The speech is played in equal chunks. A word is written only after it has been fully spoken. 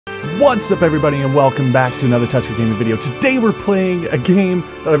What's up, everybody, and welcome back to another Tusker Gaming video. Today we're playing a game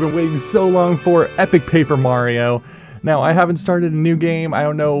that I've been waiting so long for, Epic Paper Mario. Now, I haven't started a new game. I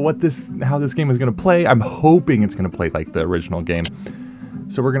don't know how this game is going to play. I'm hoping it's going to play like the original game.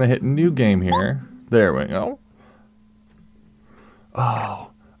 So we're going to hit new game here. There we go. Oh,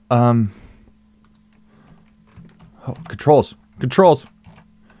 controls.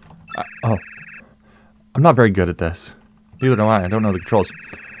 Oh, I'm not very good at this. Neither do I. I don't know the controls.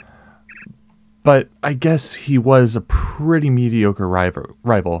 But I guess he was a pretty mediocre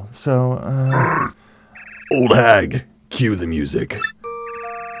rival. So, Old hag, cue the music.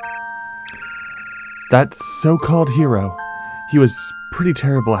 That so-called hero, he was pretty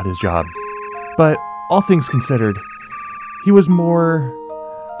terrible at his job. But all things considered, he was more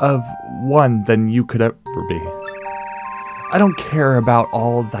of one than you could ever be. I don't care about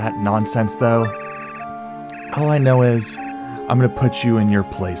all that nonsense, though. All I know is, I'm gonna put you in your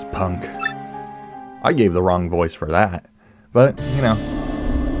place, punk. I gave the wrong voice for that, but you know.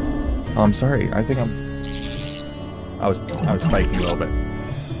 Oh, I'm sorry. I think I was spiking a little bit.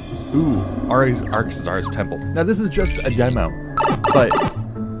 Ooh, Arkstar's Temple. Now this is just a demo, but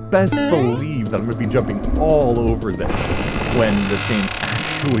best believe that I'm gonna be jumping all over this when this game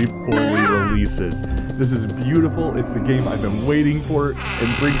actually fully releases. This is beautiful. It's the game I've been waiting for.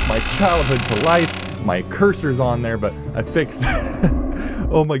 It brings my childhood to life. My cursor's on there, but I fixed it.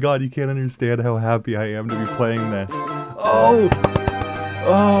 Oh my god, you can't understand how happy I am to be playing this.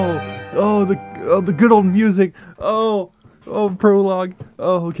 The good old music. Oh, prologue.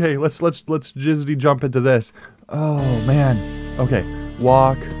 Oh, okay, let's jizzity jump into this. Oh man. Okay,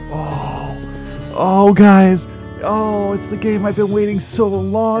 walk. Oh guys. Oh, it's the game I've been waiting so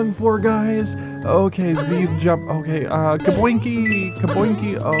long for, guys. Okay, Z jump. Okay, kaboinky.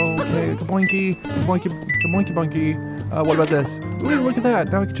 Okay, kaboinky. What about this? Ooh, look at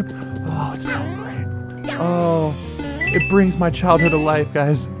that. Now I can jump. Oh, it's so great. Oh, it brings my childhood to life,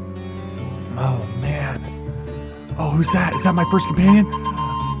 guys. Oh, man. Oh, who's that? Is that my first companion?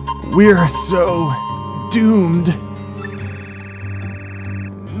 We're so doomed.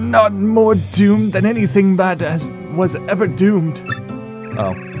 Not more doomed than anything that was ever doomed.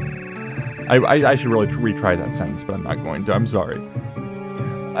 Oh. I should really retry that sentence, but I'm not going to. I'm sorry.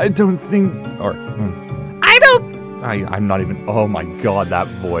 I don't think... Or... I'm not even... Oh my god, that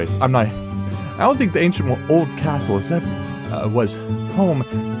voice. I don't think the ancient old castle was home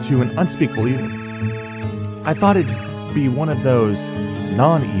to an unspeakable evil. I thought it'd be one of those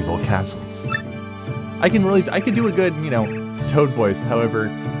non-evil castles. I can do a good, you know, Toad voice. However,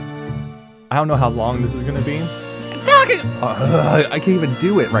 I don't know how long this is gonna be. I can't even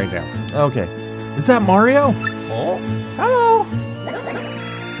do it right now. Okay. Is that Mario? Oh, hello.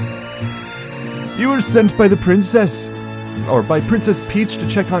 You were sent by the princess, or by Princess Peach, to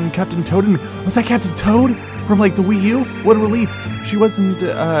check on Captain Toad and me. Was that Captain Toad from, like, the Wii U? What a relief. She wasn't,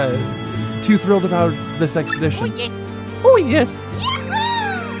 too thrilled about this expedition. Oh, yes.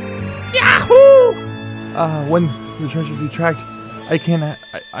 Yahoo! When the treasure be tracked, I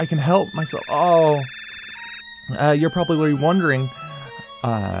can help myself. Oh. You're probably wondering,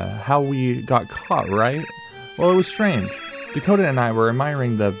 how we got caught, right? Well, it was strange. Dakota and I were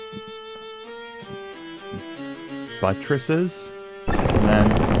admiring the buttresses, and then,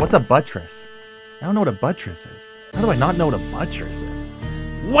 what's a buttress? I don't know what a buttress is. How do I not know what a buttress is?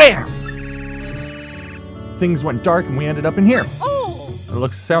 Where? Things went dark and we ended up in here. Oh!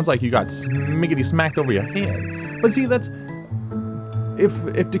 It sounds like you got smiggity smacked over your head. But see, that's... If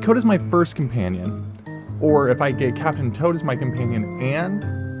Dakota's my first companion, or if I get Captain Toad as my companion, and...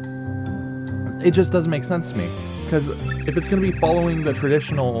 It just doesn't make sense to me. Because if it's going to be following the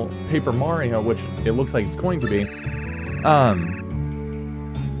traditional Paper Mario, which it looks like it's going to be,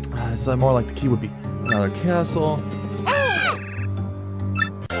 so more like the key would be another castle.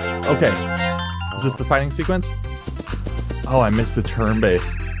 Okay, is this the fighting sequence? Oh, I missed the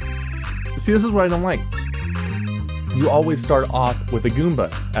turn-based. See, this is what I don't like. You always start off with a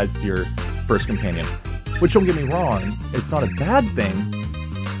Goomba as your first companion. Which, don't get me wrong, it's not a bad thing,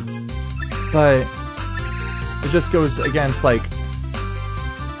 but it just goes against, like,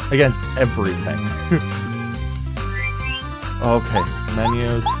 against everything. Okay,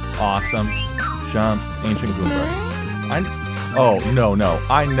 menus, awesome, jump, ancient Goomba. Oh, no,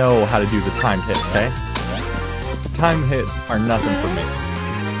 I know how to do the time hit, okay? Time hits are nothing for me.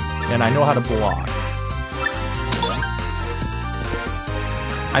 And I know how to block.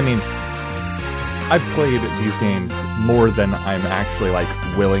 I mean, I've played these games more than I'm actually, like,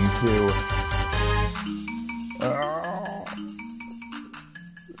 willing to.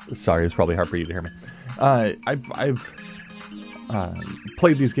 Sorry, it's probably hard for you to hear me. I've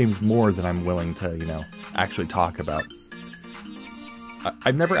played these games more than I'm willing to, you know, actually talk about.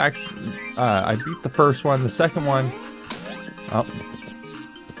 I've never actually, I beat the first one, the second one, oh.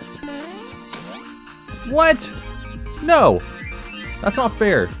 What? No! That's not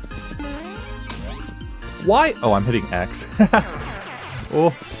fair. Why? Oh, I'm hitting X.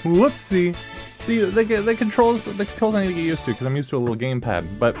 Oh, whoopsie. See, the controls I need to get used to, because I'm used to a little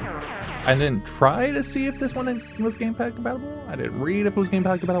gamepad, but I didn't try to see if this one was gamepad compatible. I didn't read if it was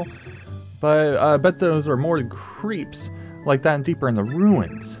gamepad compatible, but I bet those are more creeps like that and deeper in the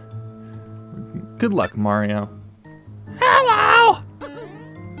ruins. Good luck, Mario. Hello!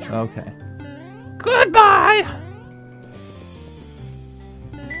 Okay. Goodbye!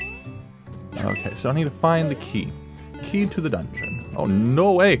 Okay, so I need to find the key. Key to the dungeon. Oh,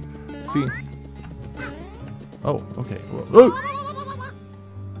 no way! See? Oh, okay. Oh!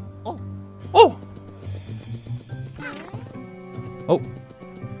 Oh! Oh!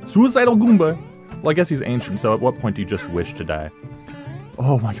 Suicidal Goomba! Well, I guess he's ancient, so at what point do you just wish to die?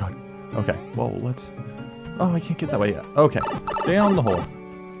 Oh my god. Okay, well, let's... Oh, I can't get that way yet. Okay, down the hole.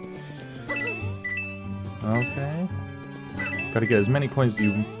 Okay. Gotta get as many coins as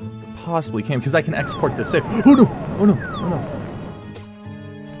you possibly can, because I can export this save. Oh no! Oh no! Oh no!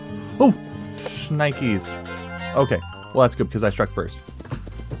 Oh! Shnikes. Okay, well that's good, because I struck first.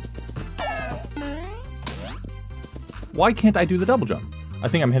 Why can't I do the double jump? I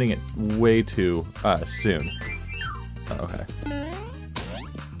think I'm hitting it way too soon. Okay.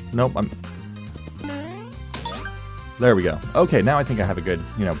 Nope, there we go. Okay, now I think I have a good,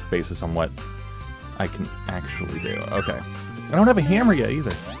 you know, basis on what I can actually do. Okay. I don't have a hammer yet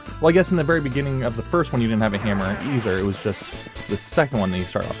either. Well, I guess in the very beginning of the first one you didn't have a hammer either. It was just the second one that you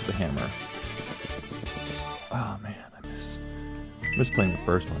start off with a hammer. Oh man, I miss playing the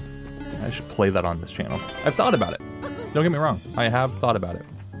first one. I should play that on this channel. I've thought about it. Don't get me wrong. I have thought about it.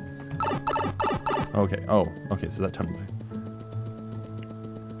 Okay. Oh, okay. So that time.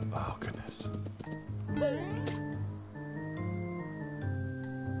 Oh goodness.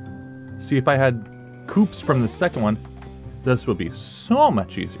 See, if I had Koops from the second one, this would be so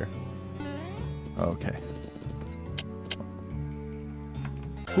much easier. Okay.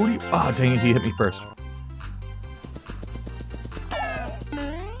 Who do you... Oh, dang it, he hit me first.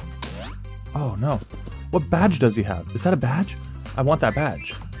 Oh, no. What badge does he have? Is that a badge? I want that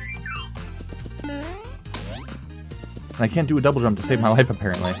badge. And I can't do a double jump to save my life,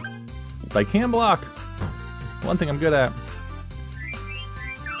 apparently. But I can block. One thing I'm good at.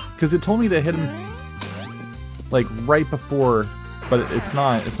 Because it told me to hit him, like, right before, but it's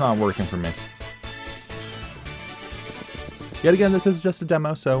not working for me. Yet again, this is just a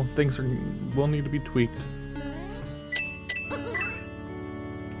demo, so things will need to be tweaked.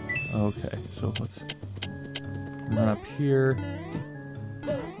 Okay, so let's run up here.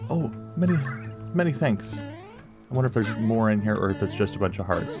 Oh, many thanks. I wonder if there's more in here or if it's just a bunch of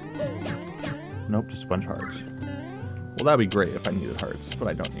hearts. Nope, just a bunch of hearts. Well, that'd be great if I needed hearts, but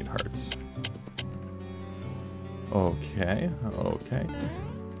I don't need hearts. Okay, okay.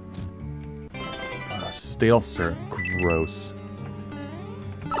 Stale syrup, gross.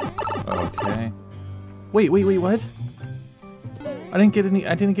 Okay. Wait, what? I didn't get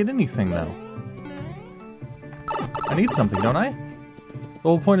anything though. I need something, don't I? The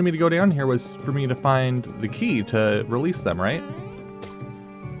whole point of me to go down here was for me to find the key to release them, right?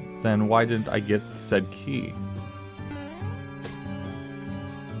 Then why didn't I get said key?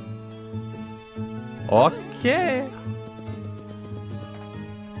 Okay.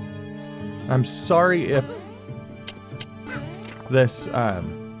 I'm sorry if this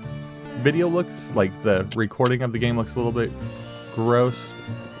video looks like the recording of the game looks a little bit gross.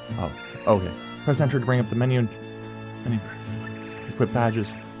 Oh, okay. Press enter to bring up the menu and equip badges.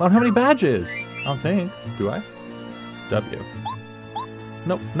 I don't have any badges. I don't think. Do I? W.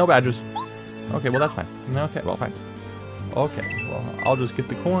 Nope, no badges. Okay, well that's fine. Okay, well fine. Okay, well I'll just get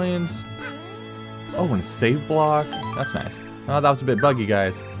the coins. Oh, and a save block. That's nice. Oh, that was a bit buggy,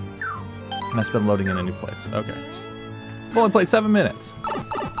 guys. Must have been loading in a new place. Okay. I've only played 7 minutes.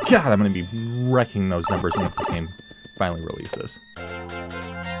 God, I'm going to be wrecking those numbers once this game finally releases.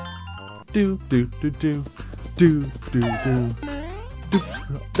 Do.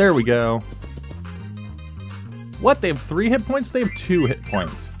 There we go. What? They have 3 hit points? They have 2 hit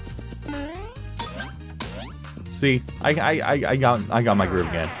points. See, I got my groove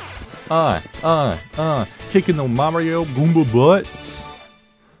again. Kicking the Mario Goomba butt.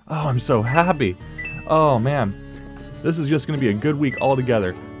 Oh, I'm so happy. Oh, man. This is just going to be a good week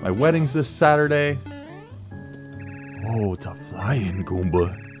altogether. My wedding's this Saturday. Oh, it's a flying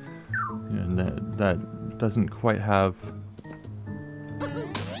Goomba. And that doesn't quite have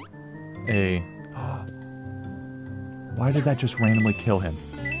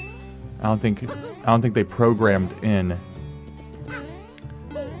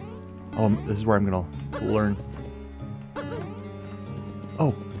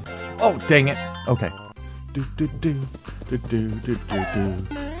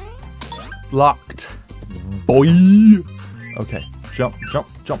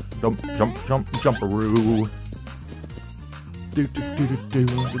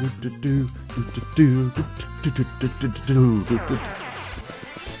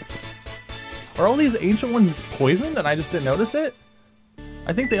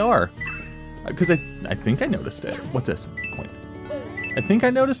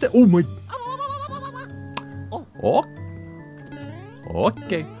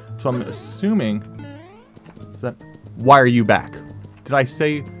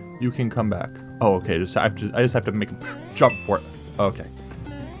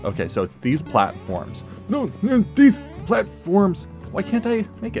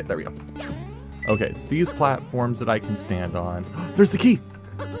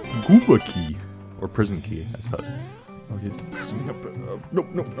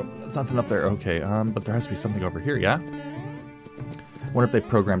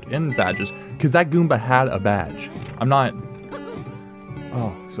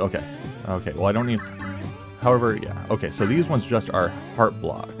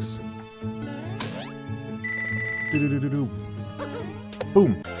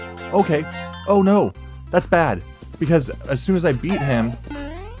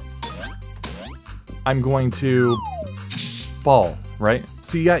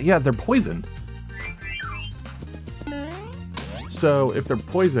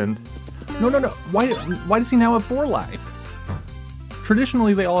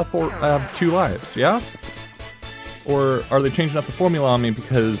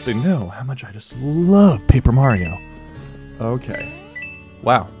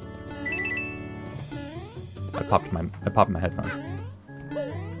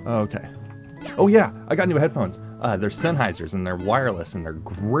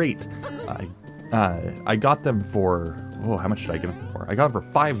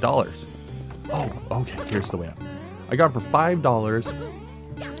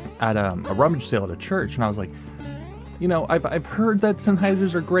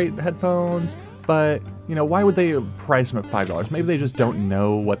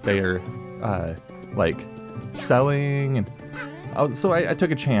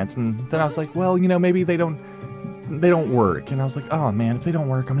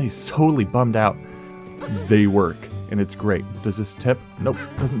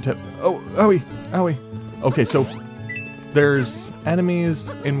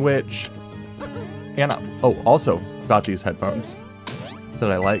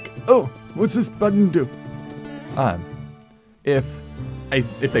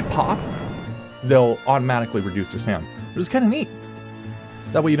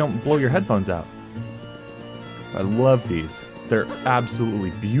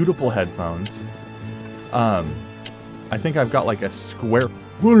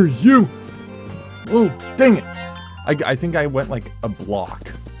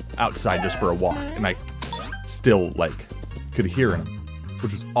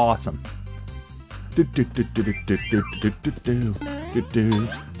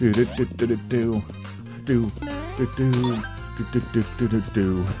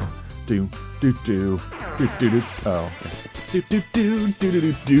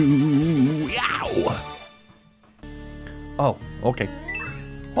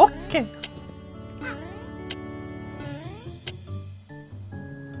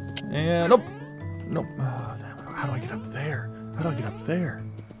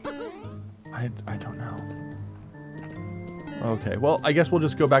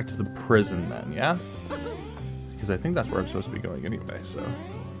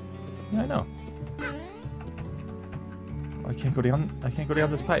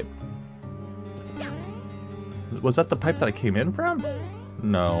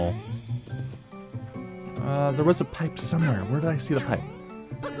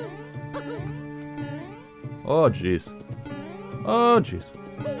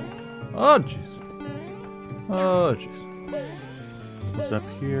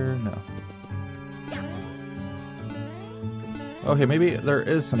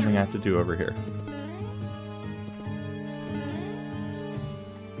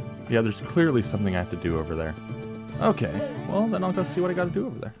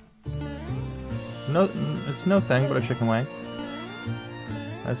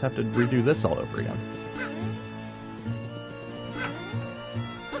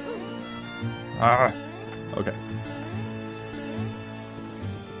Ah. Okay.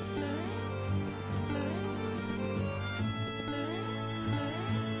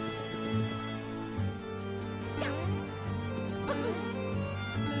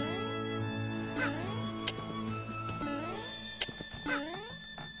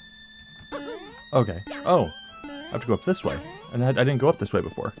 Okay. Oh, I have to go up this way. And I didn't go up this way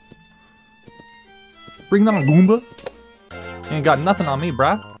before. Bring on, Goomba. You ain't got nothing on me,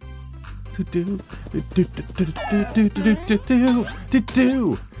 bruh.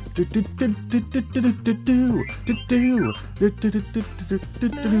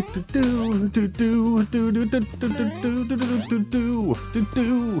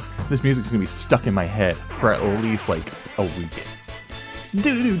 This music's gonna be stuck in my head for at least like a week.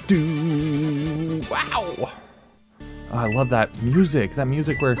 Wow! Oh, I love that music. That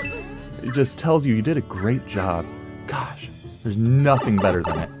music where it just tells you did a great job. Gosh, there's nothing better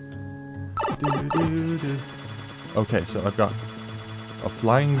than it. Okay, so I've got a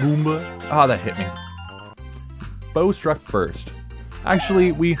flying Goomba. Ah, that hit me. Bow struck first.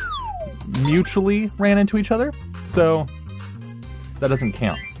 Actually, we mutually ran into each other, so that doesn't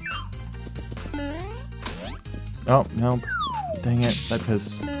count. Oh, no. Dang it, that's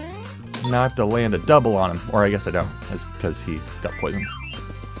because now I have to land a double on him. Or I guess I don't, because he got poisoned.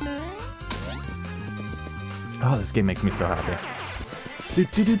 Oh, this game makes me so happy.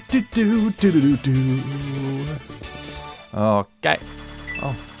 Okay.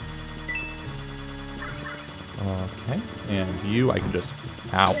 Oh. Okay, and you, I can just...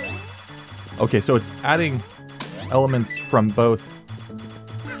 Ow. Okay, so it's adding elements from both...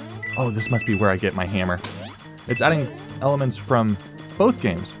 Oh, this must be where I get my hammer. It's adding elements from both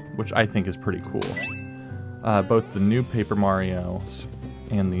games, which I think is pretty cool. Both the new Paper Marios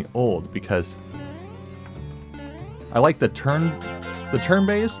and the old, because I like the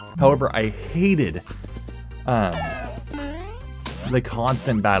turn-based. However, I hated the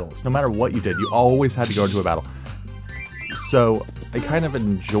constant battles. No matter what you did, you always had to go into a battle. So I kind of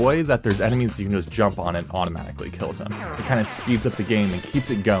enjoy that there's enemies you can just jump on and automatically kills them. It kind of speeds up the game and keeps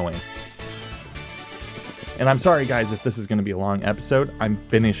it going. And I'm sorry guys if this is going to be a long episode. I'm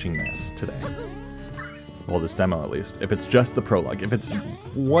finishing this today. Well, this demo at least. If it's just the prologue. If it's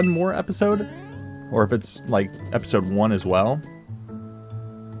one more episode, or if it's like episode 1 as well.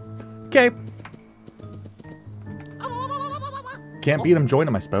 Okay. Can't beat him, join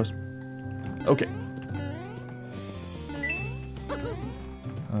him, I suppose. Okay.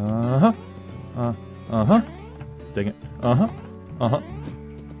 Uh-huh. Uh-huh. Dang it. Uh-huh. Uh-huh.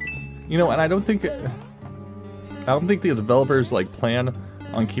 You know, and I don't think the developers like plan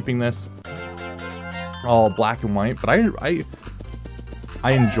on keeping this all black and white, but I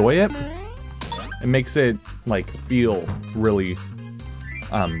enjoy it. It makes it like feel really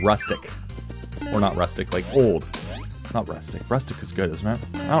rustic. Or not rustic, like old. Not rustic. Rustic is good, isn't it?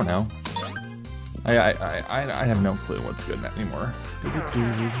 I don't know. I have no clue what's good anymore.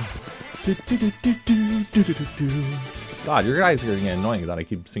 God, your guys are getting annoying that I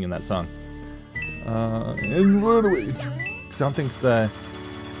keep singing that song. And run away. Because I don't think the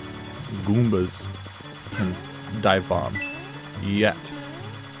Goombas can dive bomb yet.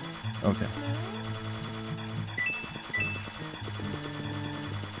 Okay.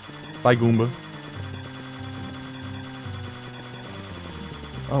 Bye, Goomba.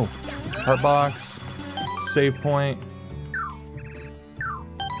 Oh, heart box, save point,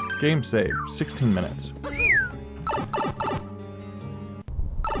 game save, 16 minutes.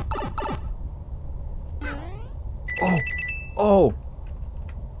 Oh, oh!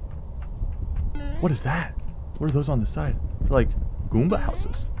 What is that? What are those on the side? They're like Goomba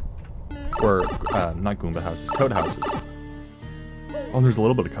houses. Or, not Goomba houses, Toad houses. Oh, and there's a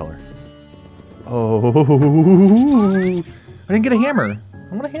little bit of color. Oh, I didn't get a hammer.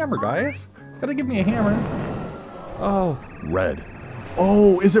 I want a hammer, guys. Gotta give me a hammer. Oh, red.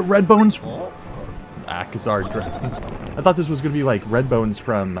 Oh, is it red bones? Akazar. I thought this was gonna be like red bones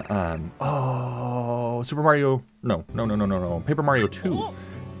from, oh, Super Mario. No. Paper Mario 2.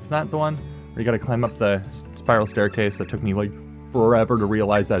 Is that the one where you gotta climb up the spiral staircase that took me like forever to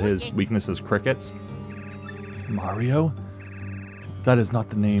realize that his weakness is crickets? Mario? That is not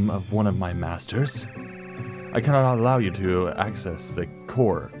the name of one of my masters. I cannot allow you to access the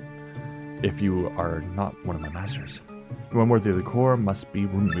core if you are not one of my masters. One worthy of the core must be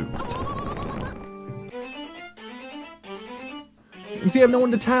removed. And see, I have no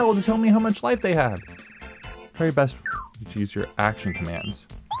one to tell me how much life they have. Try your best to use your action commands.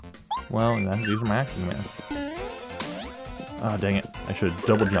 Well, these are my action commands. Oh, dang it. I should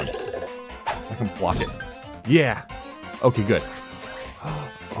double jump. I can block it. Yeah! Okay, good.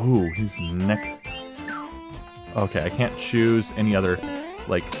 Oh, he's neck. Okay, I can't choose any other,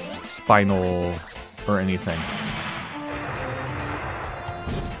 like, spinal or anything.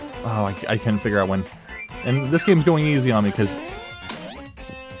 Oh, I can't figure out when. And this game's going easy on me because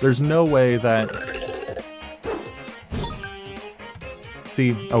there's no way that...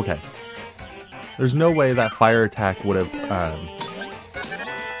 See, okay. There's no way that fire attack would have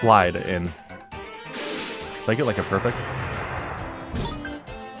flied in. Did I get like a perfect?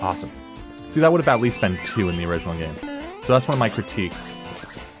 Awesome. See, that would have at least been 2 in the original game. So that's one of my critiques.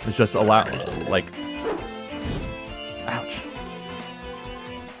 It's just allow, like... Ouch.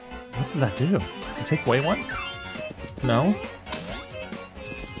 What did that do? Did it take away one? No?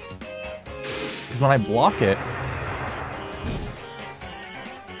 Because when I block it,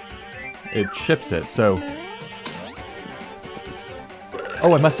 it chips it, so...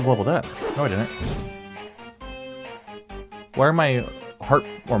 Oh, I must have leveled up. No, I didn't. Why are my heart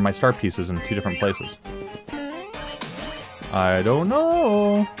or my star pieces in 2 different places? I don't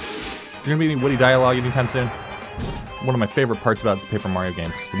know. There's gonna be any witty dialogue anytime soon. One of my favorite parts about the Paper Mario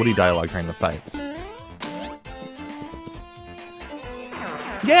games is the witty dialogue during the fights.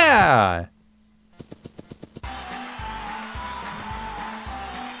 Yeah!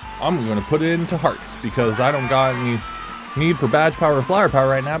 I'm gonna put it into hearts because I don't got any need for badge power or flower power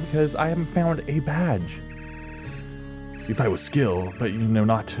right now because I haven't found a badge. You fight with skill, but you know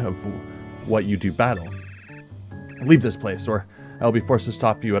not of what you do battle. Leave this place, or I'll be forced to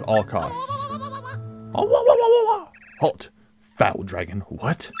stop you at all costs. Halt, foul dragon.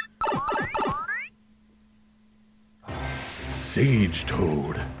 What? Sage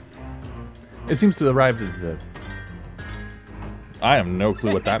Toad. It seems to arrive at the... I have no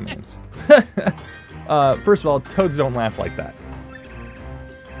clue what that means. First of all, toads don't laugh like that.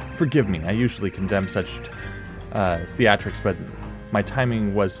 Forgive me, I usually condemn such theatrics, but my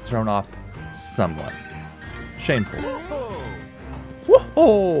timing was thrown off somewhat. Shameful.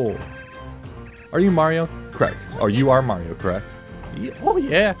 Whoa! Are you Mario? Correct. Oh, you are Mario, correct? Oh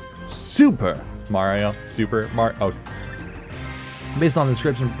yeah! Super Mario. Super Mario. Oh. Based on the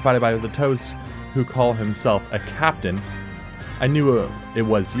description provided by the Toads, who call himself a captain, I knew it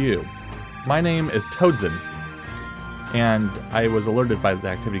was you. My name is Toadson, and I was alerted by the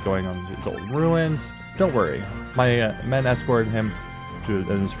activity going on in his old ruins. Don't worry, my men escorted him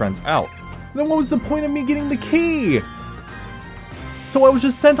and his friends out. Then what was the point of me getting the key? So I was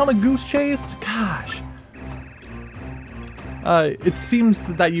just sent on a goose chase? Gosh. It seems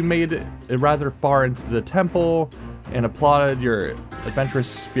that you made it rather far into the temple and applauded your adventurous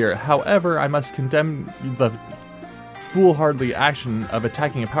spirit. However, I must condemn the foolhardy action of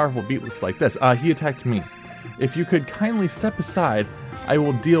attacking a powerful beast like this. He attacked me. If you could kindly step aside, I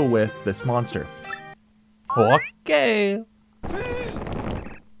will deal with this monster. Okay.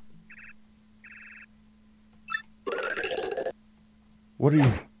 What are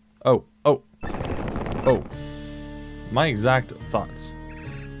you... Oh. My exact thoughts.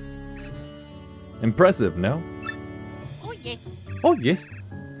 Impressive, no? Oh, yes. Oh, yes.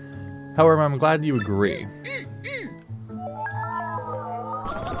 However, I'm glad you agree.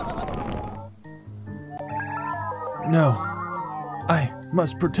 No. I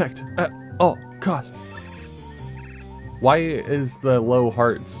must protect at all costs. Why is the low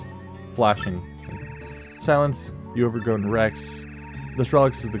hearts flashing? Silence, you overgrown Rex. This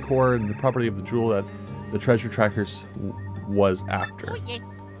relic is the core and the property of the jewel that the treasure trackers was after. Oh, yes.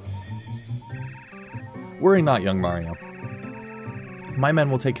 Worry not, young Mario. My men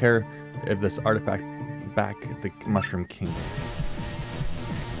will take care of this artifact back at the Mushroom Kingdom.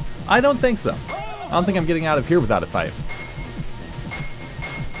 I don't think so. I don't think I'm getting out of here without a fight.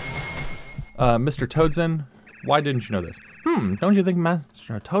 Mr. Toadson, why didn't you know this? Don't you think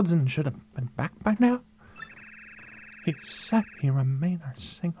Master Toadson should have been back by now? Except he remained our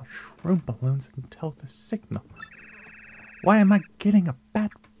single shroom balloons until the signal. Why am I getting a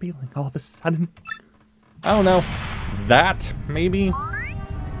bad feeling all of a sudden? I don't know. That, maybe?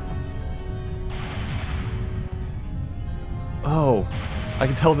 Oh, I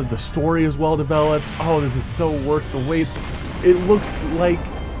can tell that the story is well developed. Oh, this is so worth the wait. It looks like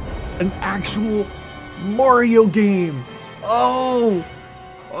an actual Mario game. Oh,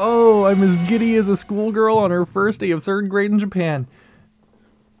 I'm as giddy as a schoolgirl on her first day of 3rd grade in Japan.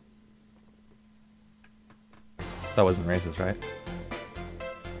 That wasn't racist, right?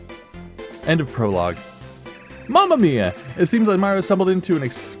 End of prologue. Mamma mia! It seems like Mario stumbled into an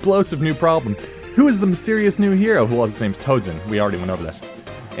explosive new problem. Who is the mysterious new hero? Well, his name's Toadson. We already went over this.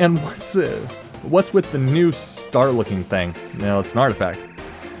 And what's with the new star-looking thing? No, it's an artifact.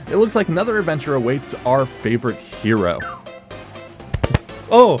 It looks like another adventure awaits our favorite hero.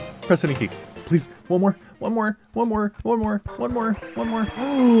 Oh, press any key. Please, one more. And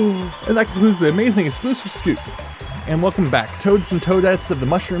that concludes the amazing exclusive scoop. And welcome back, Toads and Toadettes of the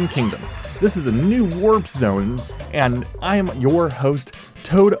Mushroom Kingdom. This is a new warp zone, and I am your host,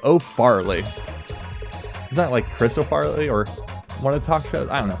 Toad O'Farley. Is that like Chris O'Farley or one of the talk shows?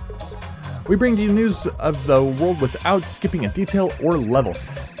 I don't know. We bring to you news of the world without skipping a detail or level.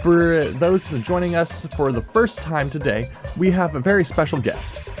 For those joining us for the first time today, we have a very special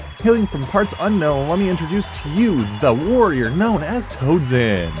guest. Hailing from parts unknown, let me introduce to you the warrior known as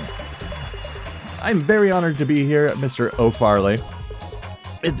Toadzin. I'm very honored to be here, Mr. O'Farley.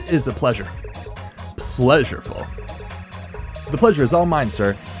 It is a pleasure. Pleasureful. The pleasure is all mine,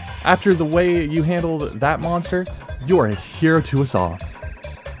 sir. After the way you handled that monster, you're a hero to us all.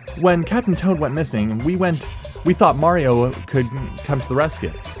 When Captain Toad went missing, we thought Mario could come to the rescue.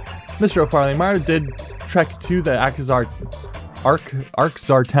 Mr. O'Farley, Mario did trek to the Arkzar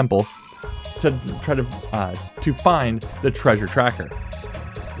Temple to try to find the treasure tracker.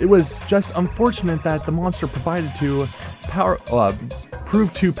 It was just unfortunate that the monster proved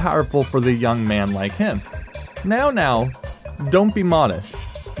too powerful for the young man like him. Now, don't be modest.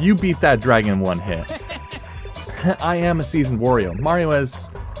 You beat that dragon in one hit. I am a seasoned warrior. Mario is,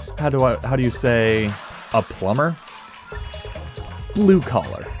 how do you say, a plumber? Blue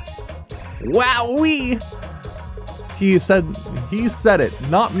collar. Wowee! He said it,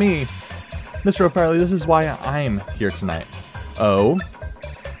 not me. Mr. O'Farley, this is why I'm here tonight. Oh?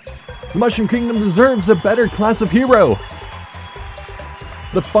 The Mushroom Kingdom deserves a better class of hero!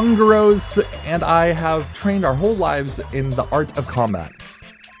 The Fungaros and I have trained our whole lives in the art of combat.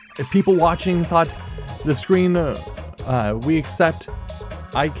 If people watching thought the screen we accept,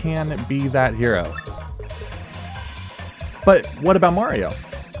 I can be that hero. But what about Mario?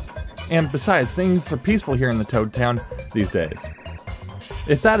 And besides, things are peaceful here in the Toad Town these days.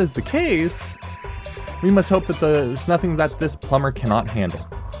 If that is the case, we must hope that there's nothing that this plumber cannot handle.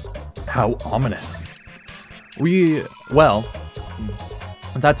 How ominous. Well,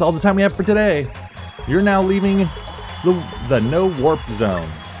 that's all the time we have for today. You're now leaving the no warp zone.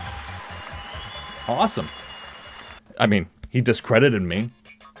 Awesome. I mean, he discredited me.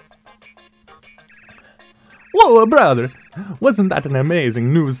 Whoa, brother. Wasn't that an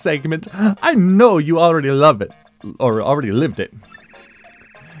amazing news segment? I know you already love it, or already lived it.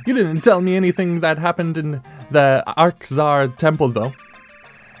 You didn't tell me anything that happened in the Arkzar Temple, though.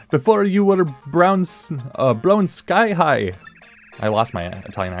 Before you were blown sky high. I lost my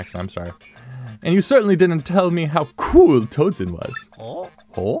Italian accent, I'm sorry. And you certainly didn't tell me how cool Toadzin was.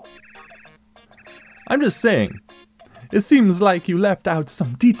 Oh? I'm just saying, it seems like you left out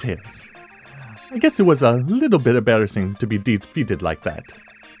some details. I guess it was a little bit embarrassing to be defeated like that.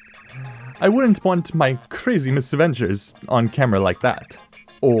 I wouldn't want my crazy misadventures on camera like that.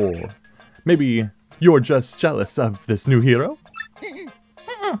 Or maybe you're just jealous of this new hero?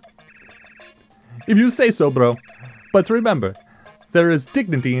 If you say so, bro. But remember, there is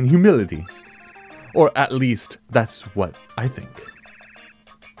dignity in humility. Or at least, that's what I think.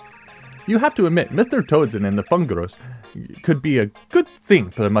 You have to admit, Mr. Toadzin and the Fungaros could be a good thing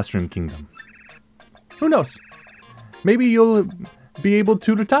for the Mushroom Kingdom. Who knows? Maybe you'll be able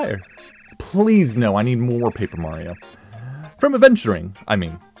to retire. Please no, I need more Paper Mario. From adventuring, I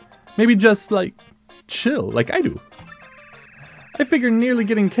mean. Maybe just, like, chill, like I do. I figure nearly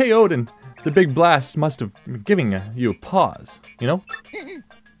getting KO'd and the big blast must have given you a pause, you know?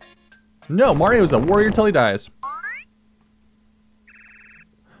 No, Mario's a warrior till he dies.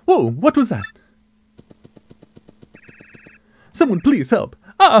 Whoa, what was that? Someone please help.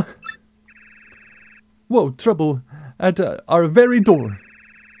 Ah! Whoa, trouble at our very door.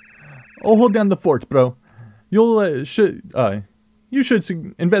 Oh, hold down the fort, bro. You should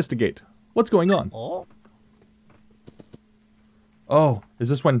investigate. What's going on? Oh, is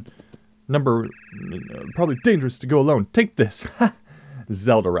this one number probably dangerous to go alone? Take this.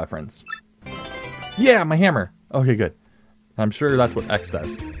 Zelda reference. Yeah, my hammer. Okay, good. I'm sure that's what X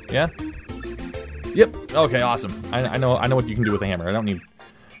does. Yeah? Yep. Okay, awesome. I know what you can do with a hammer. I don't need.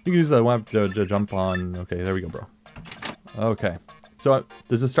 You can use the one to jump on. Okay, there we go, bro. Okay. So,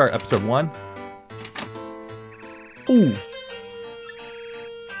 does this start episode 1? Ooh.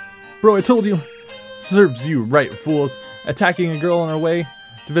 Bro, I told you. Serves you right, fools. Attacking a girl on her way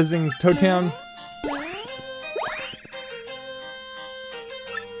to visiting Toad Town.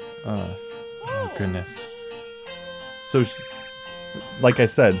 Oh, goodness. So, like I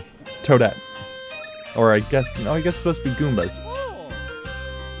said, Toadette. Or I guess it's supposed to be Goombas.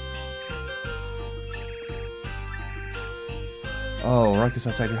 Oh, ruckus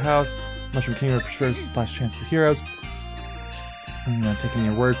outside your house. Mushroom Kingdom for sure is the last chance for heroes. I'm not taking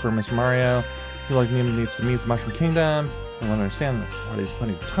your word for Mr. Mario. Seems like Nemo needs to meet the Mushroom Kingdom. I want to understand what he's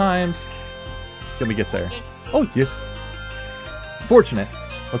plenty of times. Can we get there? Oh, yes. Fortunate.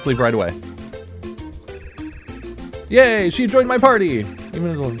 Let's leave right away. Yay! She joined my party!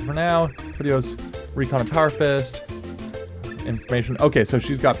 Even for now, videos, Recon and Power Fist, information. Okay, so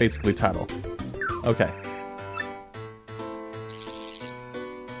she's got basically title. Okay.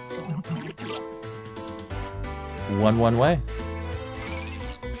 One way.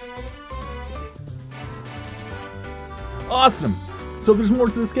 Awesome! So there's more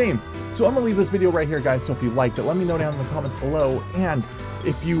to this game. So I'm gonna leave this video right here, guys. So if you liked it, let me know down in the comments below. And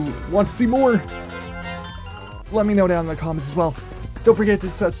if you want to see more, let me know down in the comments as well. Don't forget to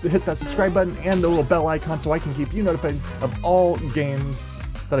hit that subscribe button and the little bell icon so I can keep you notified of all games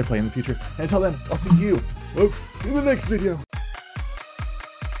that I play in the future. And until then, I'll see you in the next video.